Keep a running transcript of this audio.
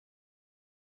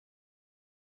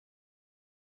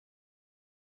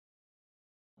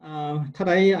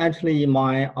Today, actually,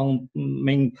 my own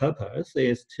main purpose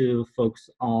is to focus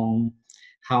on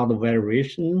how the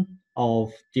variation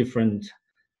of different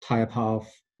type of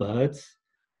birds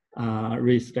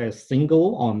raised as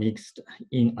single or mixed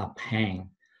in a pen.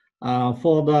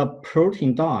 For the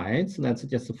protein diets, that's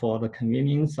just for the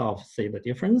convenience of see the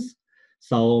difference.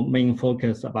 So main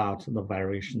focus about the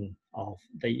variation of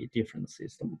the different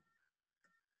system.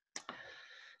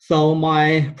 So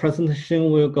my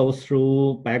presentation will go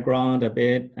through background a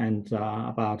bit and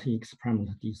about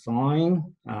experimental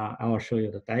design. I will show you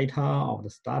the data of the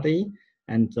study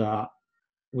and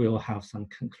we'll have some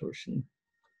conclusion.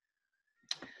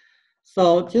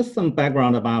 So just some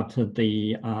background about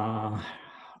the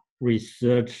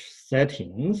research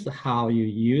settings, how you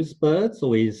use birds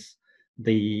with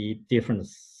the different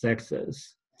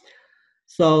sexes.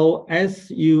 So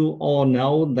as you all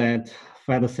know that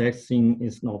feather sexing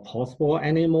is not possible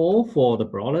anymore for the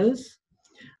broilers.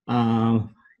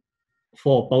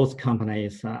 For both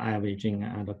companies, Averaging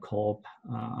and Coop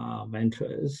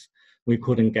Ventures, we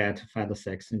couldn't get feather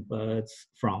sexing birds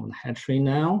from the hatchery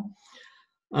now.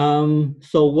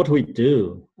 So what we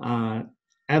do,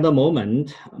 at the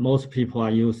moment, most people are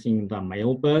using the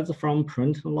male birds from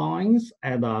print lines,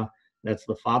 either that's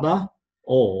the father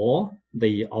or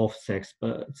the off-sex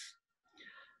birds.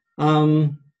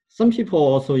 Some people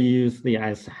also use the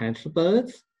as hatched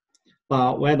birds,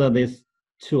 but whether these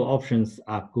two options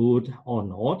are good or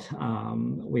not,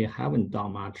 we haven't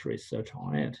done much research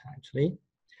on it actually.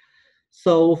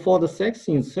 So for the sex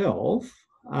itself,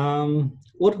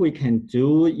 what we can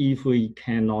do if we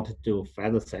cannot do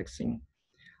feather sexing,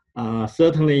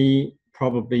 certainly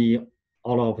probably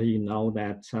all of you know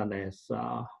that there's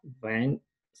a van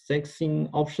sexing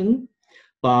option.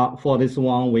 But for this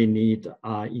one, we need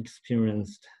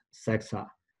experienced sexer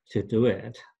to do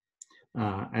it.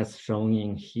 As shown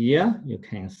in here, you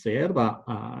can see it, but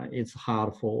it's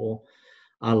hard for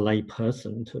a lay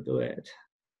person to do it.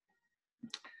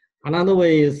 Another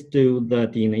way is do the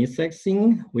DNA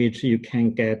sexing, which you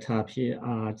can get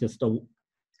just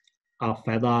a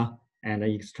feather and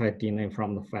extract DNA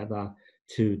from the feather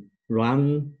to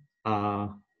run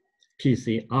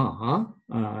PCR.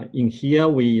 In here,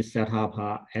 we set up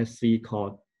a SC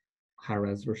called high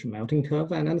resolution melting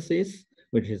curve analysis,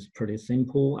 which is pretty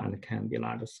simple and can be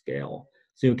large scale.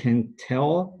 So you can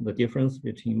tell the difference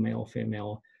between male and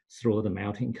female through the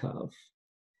melting curve.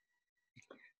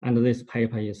 And this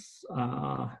paper is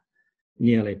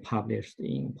nearly published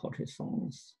in Poultry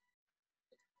Science.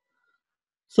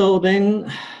 So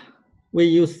then we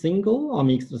use single or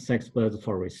mixed sex birds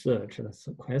for research. That's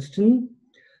the question.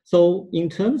 So in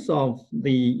terms of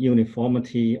the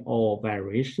uniformity or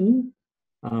variation,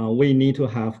 we need to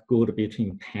have good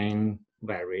between pen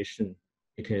variation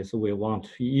because we want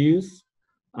to use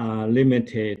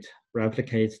limited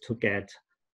replicates to get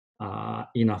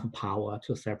enough power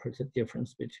to separate the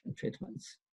difference between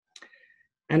treatments.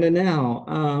 And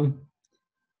now,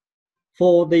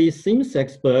 for the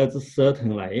same-sex birds,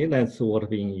 certainly that's what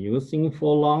we've been using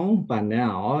for long, but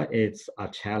now it's a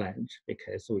challenge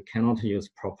because we cannot use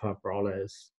proper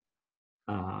broilers,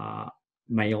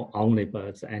 male-only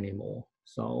birds anymore.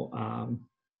 So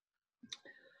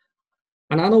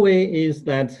another way is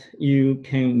that you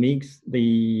can mix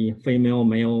the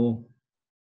female-male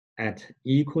at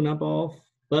equal number of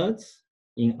birds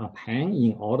in a pen,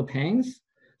 in all the pens.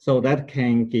 So that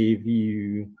can give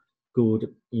you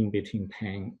good in-between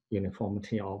pen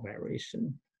uniformity or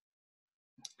variation.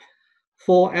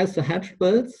 For as hatched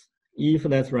birds, if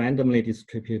that's randomly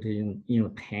distributed in the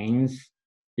pens,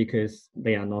 because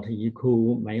they are not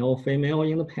equal male or female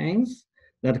in the pens,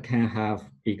 that can have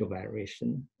big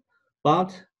variation.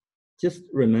 But just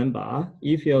remember,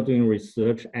 if you're doing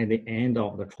research at the end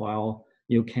of the trial,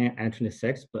 you can actually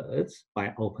sex birds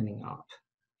by opening up.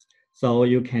 So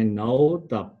you can know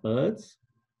the birds,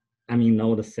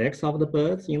 know the sex of the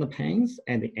birds in the pens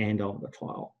at the end of the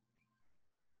trial.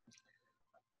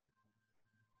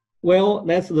 Well,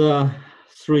 that's the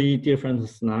three different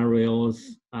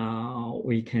scenarios.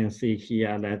 We can see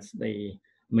here that's the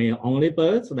male-only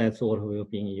birds. That's what we've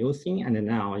been using. And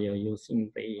now you're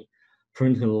using the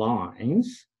printed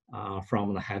lines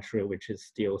from the hatchery, which is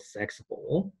still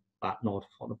sexable, but not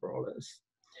for the broilers.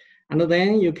 And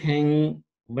then you can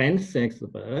vent sex the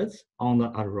birds on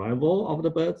the arrival of the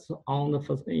birds on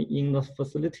in the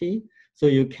facility. So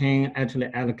you can actually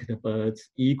allocate the birds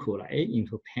equally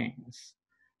into pens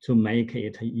to make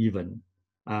it even.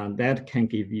 That can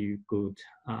give you good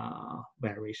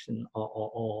variation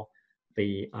or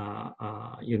the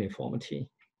uniformity.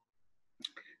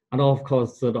 And of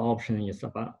course, the option is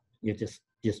about you just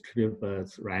distribute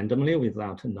birds randomly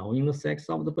without knowing the sex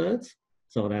of the birds.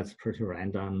 So that's pretty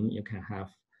random. You can have,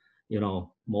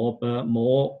 more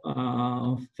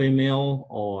female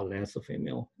or less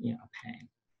female in a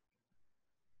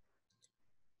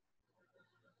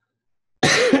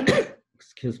pen.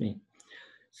 Excuse me.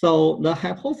 So the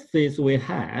hypothesis we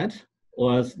had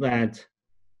was that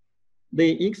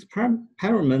the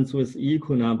experiments with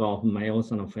equal number of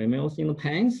males and females in the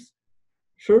pens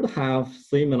should have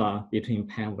similar between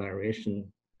pen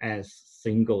variation as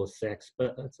single sex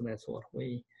birds. That's what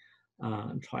we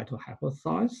try to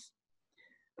hypothesize.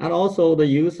 And also the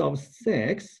use of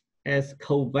sex as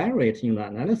covariate in the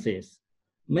analysis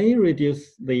may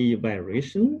reduce the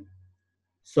variation,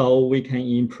 so we can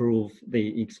improve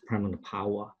the experiment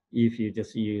power if you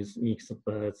just use mixed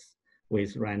birds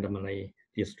with randomly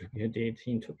distributed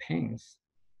into pens.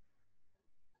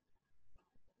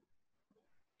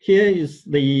 Here is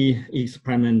the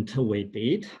experiment we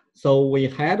did. So we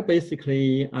had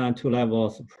basically 2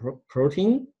 levels of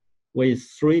protein with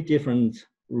 3 different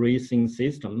racing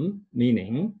systems,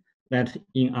 meaning that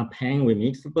in a pen we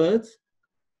mix birds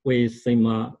with same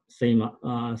numbers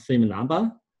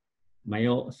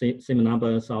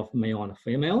of male and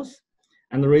females,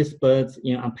 and race birds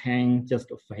in a pen just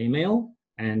female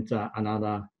and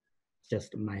another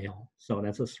just male. So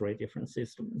that's 3 different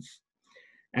systems.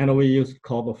 And we used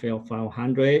Copperfield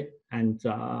 500 and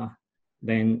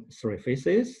then 3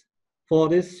 feces. For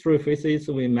these 3 feces,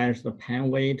 we measured the pen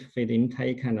weight, feed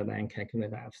intake, and then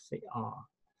calculate FCR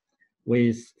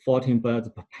with 14 birds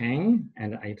per pen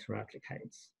and 8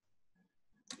 replicates.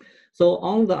 So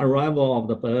on the arrival of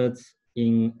the birds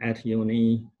at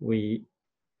uni, we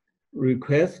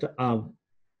request a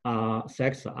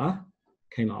sexer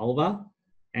came over,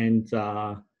 and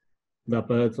the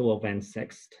birds were then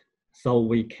sexed. So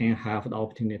we can have the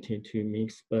opportunity to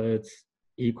mix birds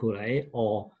equally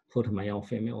or put male,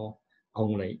 female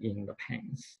only in the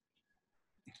pens.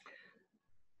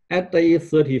 At day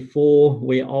 34,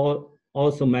 we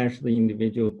also measure the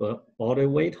individual body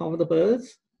weight of the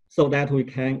birds so that we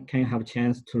can have a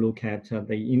chance to look at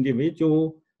the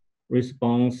individual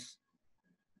response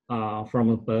from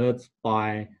the birds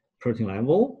by protein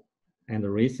level and the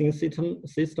racing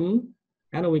system,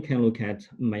 and we can look at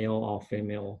male or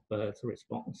female birds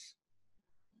response.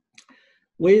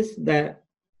 With that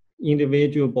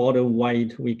individual body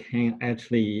weight, we can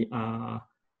actually do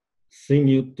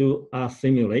a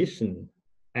simulation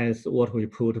as what we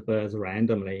put birds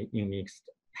randomly in mixed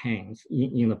pens,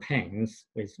 in the pens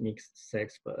with mixed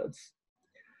sex birds.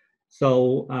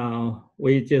 So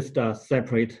we just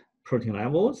separate protein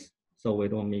levels, so we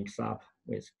don't mix up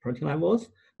with protein levels,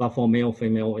 but for male,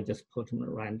 female, we just put them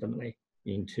randomly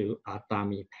into a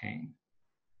dummy pen.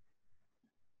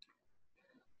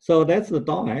 So that's the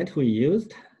diet we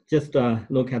used. Just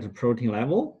look at the protein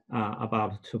level,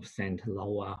 about 2%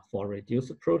 lower for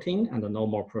reduced protein, and the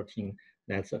normal protein,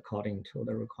 that's according to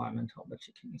the requirement of the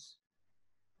chickens.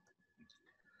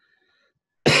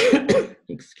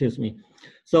 Excuse me.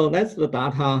 So that's the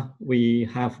data we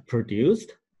have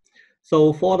produced.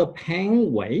 So for the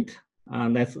pen weight,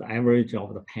 that's the average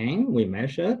of the pen we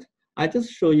measured. I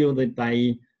just show you the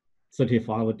day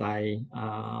 35 day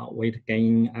weight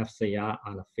gain, FCR,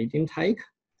 and feed intake.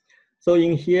 So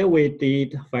in here, we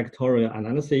did factorial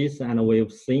analysis, and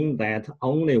we've seen that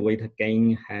only weight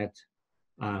gain had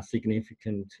a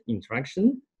significant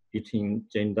interaction between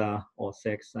gender or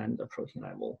sex and the protein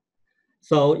level.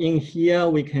 So in here,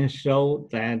 we can show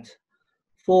that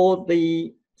for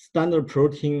the standard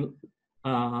protein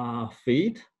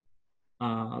feed,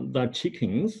 the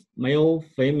chickens, male,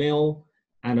 female,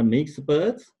 and mixed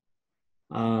birds,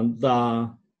 the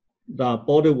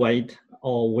body weight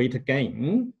or weight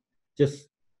gain, just,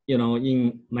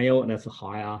 in male, that's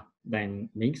higher than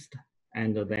mixed,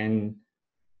 and then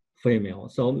female.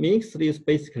 So mixed is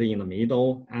basically in the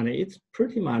middle, and it's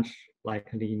pretty much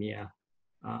like a linear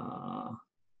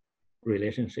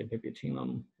relationship between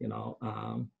them,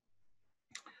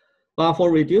 But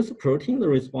for reduced protein, the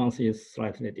response is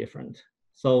slightly different.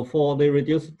 So for the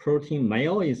reduced protein,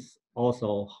 male is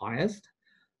also highest,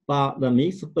 but the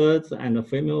mixed birds and the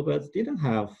female birds didn't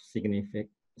have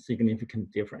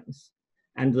significant difference.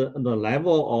 And the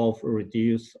level of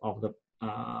reduce of the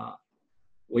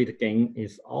weight gain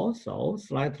is also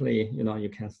slightly, you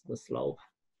can see the slope.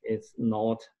 It's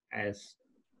not as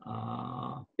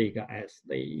big as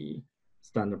the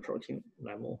standard protein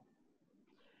level.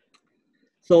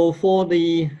 So for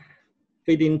the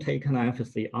feed intake and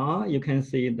FCR, you can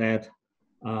see that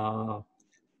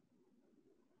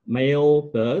male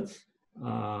birds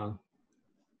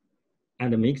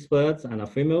and mixed birds and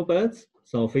female birds.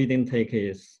 So feed intake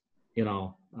is,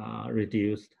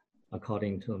 reduced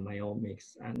according to male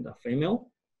mix and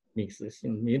female mix is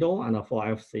in the middle, and for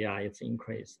FCI it's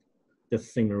increased. The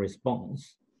same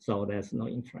response, so there's no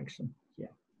interaction here.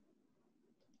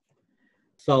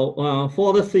 So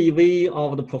for the CV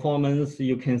of the performance,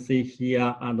 you can see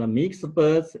here the mixed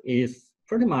birds is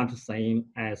pretty much the same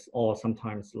as, or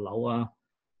sometimes lower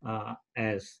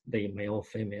as the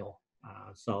male-female.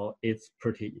 So it's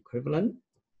pretty equivalent.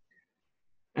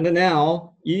 And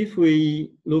now, if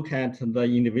we look at the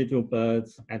individual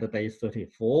birds at day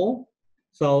 34,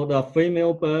 so the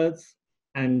female birds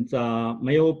and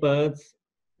male birds,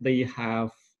 they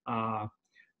have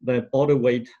the body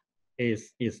weight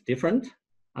is different,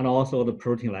 and also the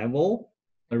protein level,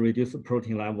 the reduced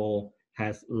protein level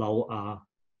has lower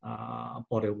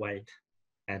body weight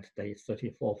at day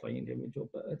 34 for individual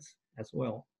birds as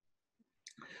well.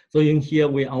 So in here,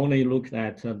 we only looked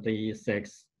at the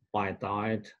sex by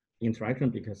diet interaction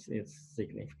because it's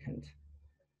significant.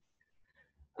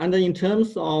 And in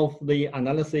terms of the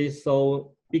analysis,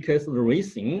 so because of the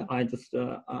racing, I just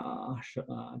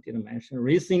didn't mention,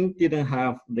 racing didn't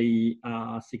have the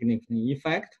significant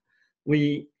effect.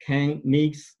 We can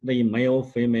mix the male,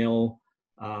 female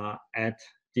at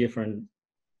different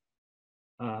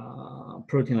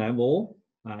protein level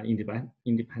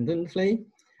independently.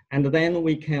 And then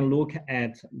we can look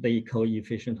at the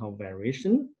coefficient of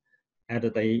variation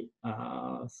at day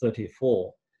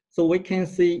 34. So we can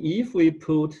see if we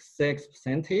put sex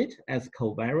percentage as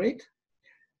covariate,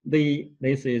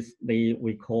 this is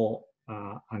we call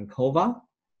ANCOVA.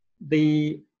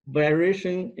 The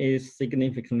variation is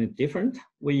significantly different.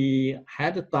 We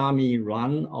had a dummy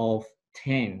run of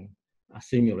 10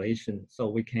 simulation, so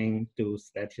we can do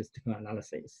statistical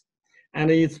analysis.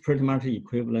 And it's pretty much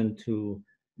equivalent to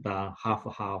the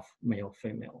half-half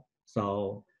male-female.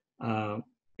 So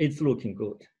it's looking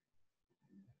good.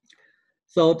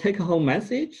 So take-home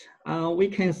message, we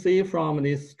can see from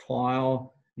this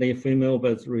trial, the female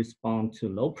birds respond to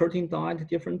low protein diet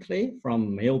differently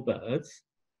from male birds.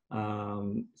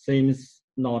 Seems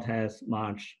not as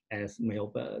much as male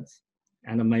birds.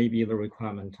 And maybe the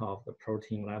requirement of the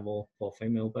protein level for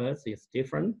female birds is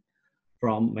different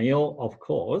from male, of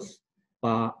course,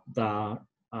 but the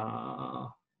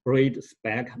breed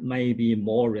spec may be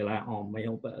more reliant on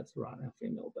male birds rather than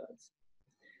female birds.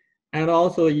 And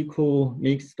also equal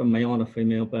mixed male and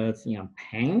female birds in a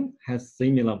pen has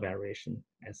similar variation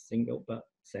as single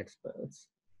sex birds.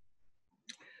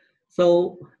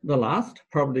 So the last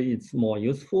probably is more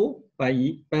useful. By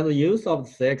the use of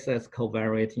sex as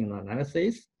covariate in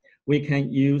analysis, we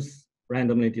can use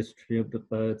randomly distributed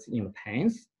birds in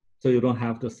pens. So you don't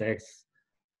have to sex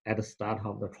at the start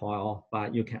of the trial,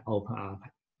 but you can open up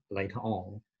later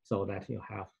on so that you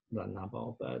have the number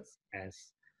of birds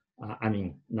as,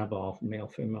 number of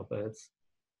male-female birds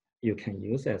you can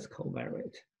use as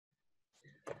covariate.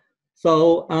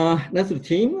 So that's the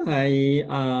team. I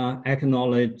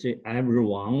acknowledge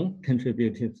everyone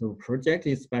contributed to the project,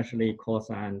 especially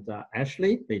Kosa and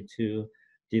Ashley. They too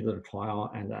did the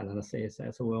trial and analysis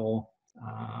as well.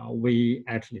 We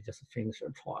actually just finished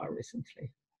a trial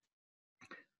recently.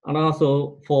 And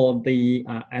also for the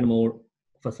animal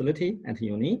facility at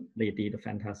uni, they did a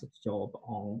fantastic job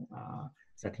on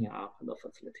setting up the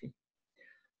facility.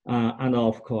 And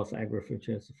of course,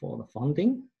 AgriFutures for the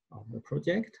funding of the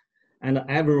project. And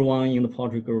everyone in the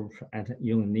project group at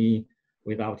uni,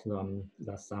 without them,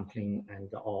 the sampling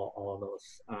and all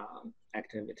those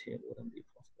activities wouldn't be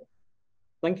possible.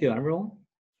 Thank you, everyone.